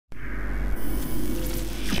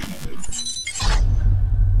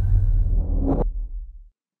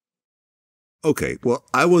Okay, well,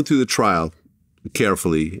 I went through the trial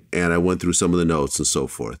carefully, and I went through some of the notes and so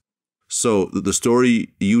forth. So the story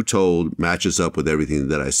you told matches up with everything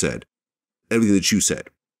that I said, everything that you said.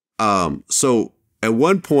 So at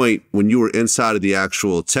one point, when you were inside of the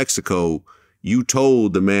actual Texaco, you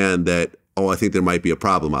told the man that, oh, I think there might be a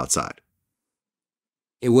problem outside.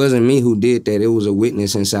 It wasn't me who did that. It was a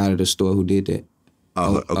witness inside of the store who did that.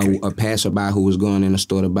 Okay. A passerby who was going in the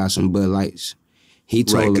store to buy some Bud Lights. He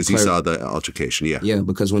told right, because the clerk, he saw the altercation, yeah. Yeah,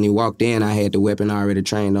 because when he walked in, I had the weapon already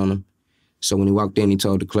trained on him. So when he walked in, he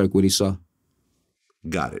told the clerk what he saw.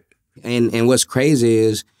 Got it. And what's crazy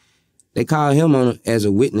is they called him on as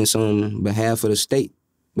a witness on behalf of the state,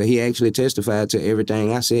 but he actually testified to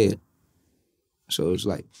everything I said. So it's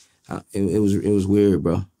like, it was weird,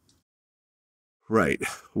 bro. Right.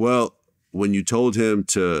 Well, when you told him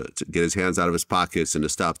to get his hands out of his pockets and to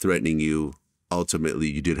stop threatening you, ultimately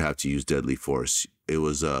you did have to use deadly force. It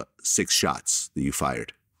was 6 shots that you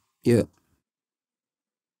fired. Yeah.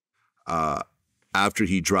 After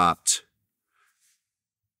he dropped,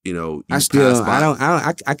 you I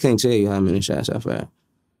can't tell you how many shots I fired.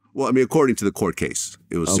 Well, I mean, according to the court case,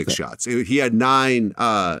 it was 6 shots. He had 9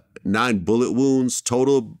 bullet wounds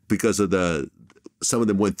total because of some of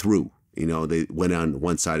them went through. They went on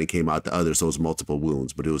one side and came out the other, so it was multiple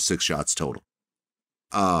wounds, but it was 6 shots total.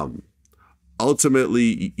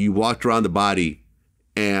 Ultimately, you walked around the body,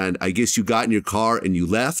 and I guess you got in your car and you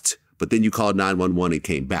left, but then you called 911 and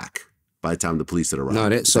came back by the time the police had arrived. No,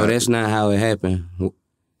 that's not how it happened.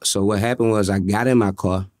 So what happened was I got in my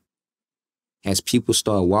car. As people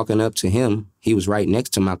started walking up to him, he was right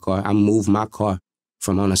next to my car. I moved my car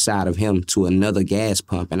from on the side of him to another gas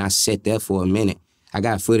pump, and I sat there for a minute. I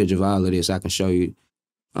got footage of all of this I can show you.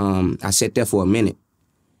 I sat there for a minute,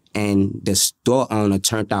 and the store owner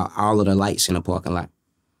turned out all of the lights in the parking lot.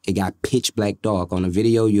 It got pitch black dark. On the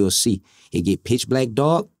video, you'll see it get pitch black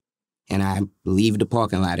dark, and I leave the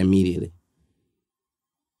parking lot immediately.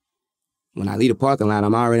 When I leave the parking lot,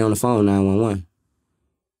 I'm already on the phone, 911.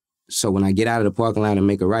 So when I get out of the parking lot and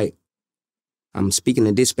make a right, I'm speaking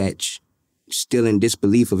to dispatch, still in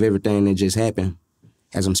disbelief of everything that just happened.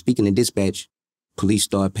 As I'm speaking to dispatch, police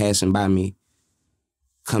start passing by me,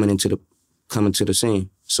 coming to the scene.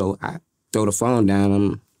 So I throw the phone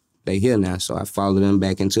down. They here now, so I follow them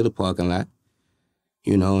back into the parking lot,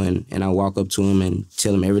 and I walk up to them and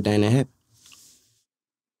tell them everything that happened.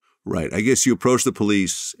 Right. I guess you approached the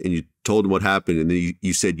police and you told them what happened, and then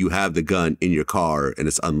you said you have the gun in your car and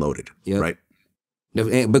it's unloaded. Yep. Right?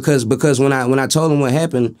 Because when I told them what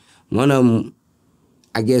happened, one of them,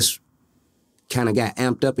 I guess, kind of got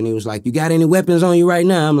amped up, and he was like, "You got any weapons on you right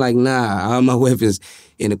now?" I'm like, "Nah, all my weapons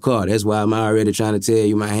in the car." That's why I'm already trying to tell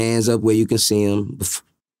you, my hands up where you can see them,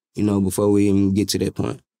 before we even get to that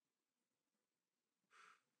point.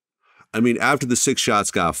 I mean, after the 6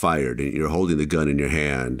 shots got fired and you're holding the gun in your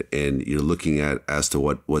hand and you're looking at as to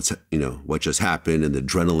what just happened, and the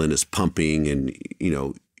adrenaline is pumping, and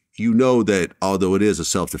you know that although it is a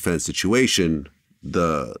self-defense situation,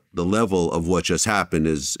 the level of what just happened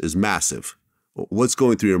is massive. What's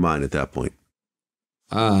going through your mind at that point?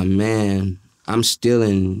 Man, I'm still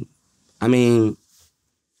in. I mean,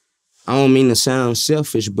 I don't mean to sound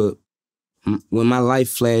selfish, but when my life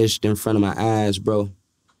flashed in front of my eyes, bro,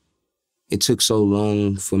 it took so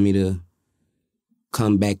long for me to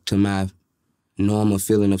come back to my normal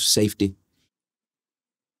feeling of safety.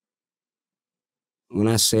 When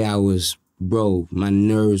I say my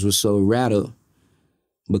nerves were so rattled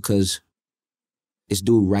because this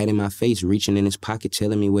dude right in my face, reaching in his pocket,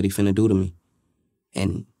 telling me what he finna do to me.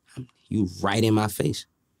 And you right in my face.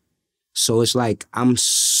 So it's like, I'm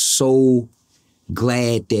so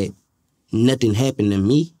glad that nothing happened to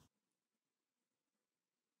me,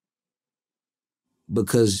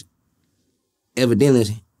 because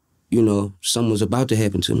evidently, something was about to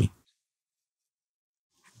happen to me.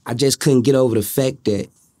 I just couldn't get over the fact that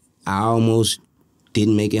I almost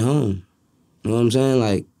didn't make it home. You know what I'm saying?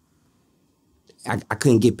 Like, I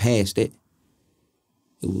couldn't get past that.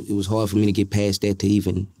 It was hard for me to get past that, to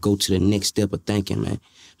even go to the next step of thinking, man.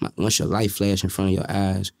 Once your life flash in front of your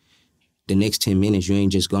eyes, the next 10 minutes, you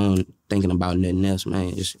ain't just going thinking about nothing else,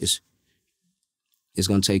 man. It's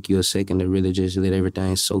gonna take you a second to really just let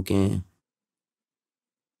everything soak in.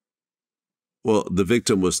 Well, the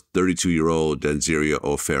victim was 32-year-old Denzeria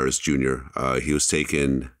O'Ferris Jr. He was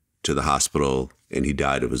taken to the hospital and he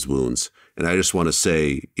died of his wounds. And I just want to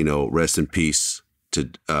say, rest in peace to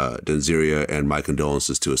Denzeria, and my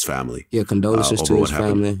condolences to his family. Yeah, condolences to his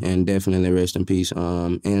family, and definitely rest in peace.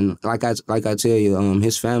 And like I tell you,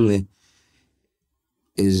 his family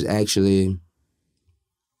is actually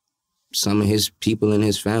some of his people in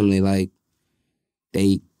his family. Like,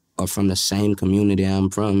 they are from the same community I'm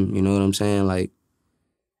from. You know what I'm saying? Like,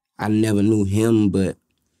 I never knew him, but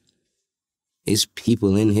it's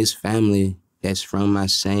people in his family that's from my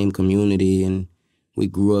same community, and we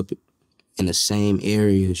grew up in the same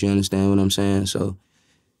areas. You understand what I'm saying? So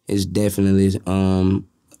it's definitely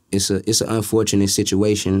it's an unfortunate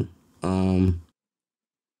situation, and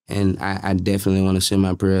I definitely want to send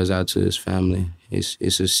my prayers out to his family.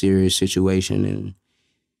 It's a serious situation, and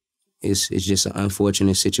it's just an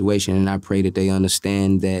unfortunate situation, and I pray that they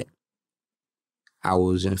understand that I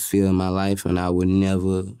was in fear of my life, and I would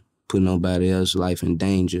never put nobody else's life in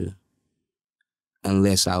danger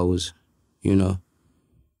unless I was, you know,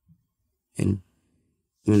 and,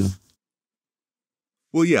 you know.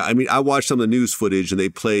 Well, yeah, I mean, I watched some of the news footage, and they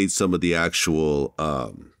played some of the actual,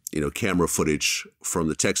 camera footage from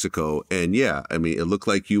the Texaco, and yeah, I mean, it looked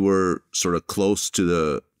like you were sort of close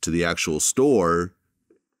to the actual store,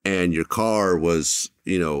 and your car was,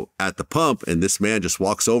 at the pump, and this man just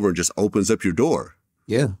walks over and just opens up your door.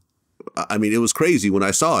 Yeah. I mean, it was crazy when I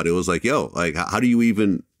saw it. It was like, yo, like, how do you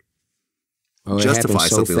even justify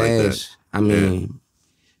something like that? I mean,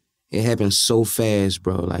 it happened so fast,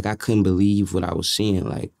 bro. Like, I couldn't believe what I was seeing.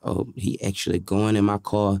 Like, oh, he actually going in my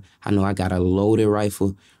car. I know I got a loaded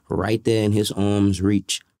rifle right there in his arm's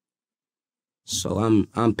reach. So I'm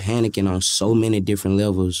panicking on so many different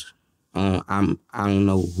levels. I don't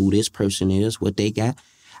know who this person is, what they got.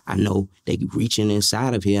 I know they reaching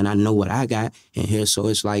inside of here, and I know what I got in here. So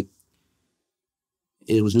it's like,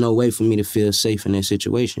 it was no way for me to feel safe in that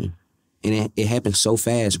situation. And it happened so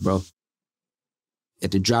fast, bro. At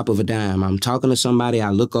the drop of a dime, I'm talking to somebody, I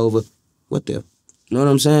look over, what the, you know what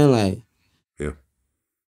I'm saying? Like,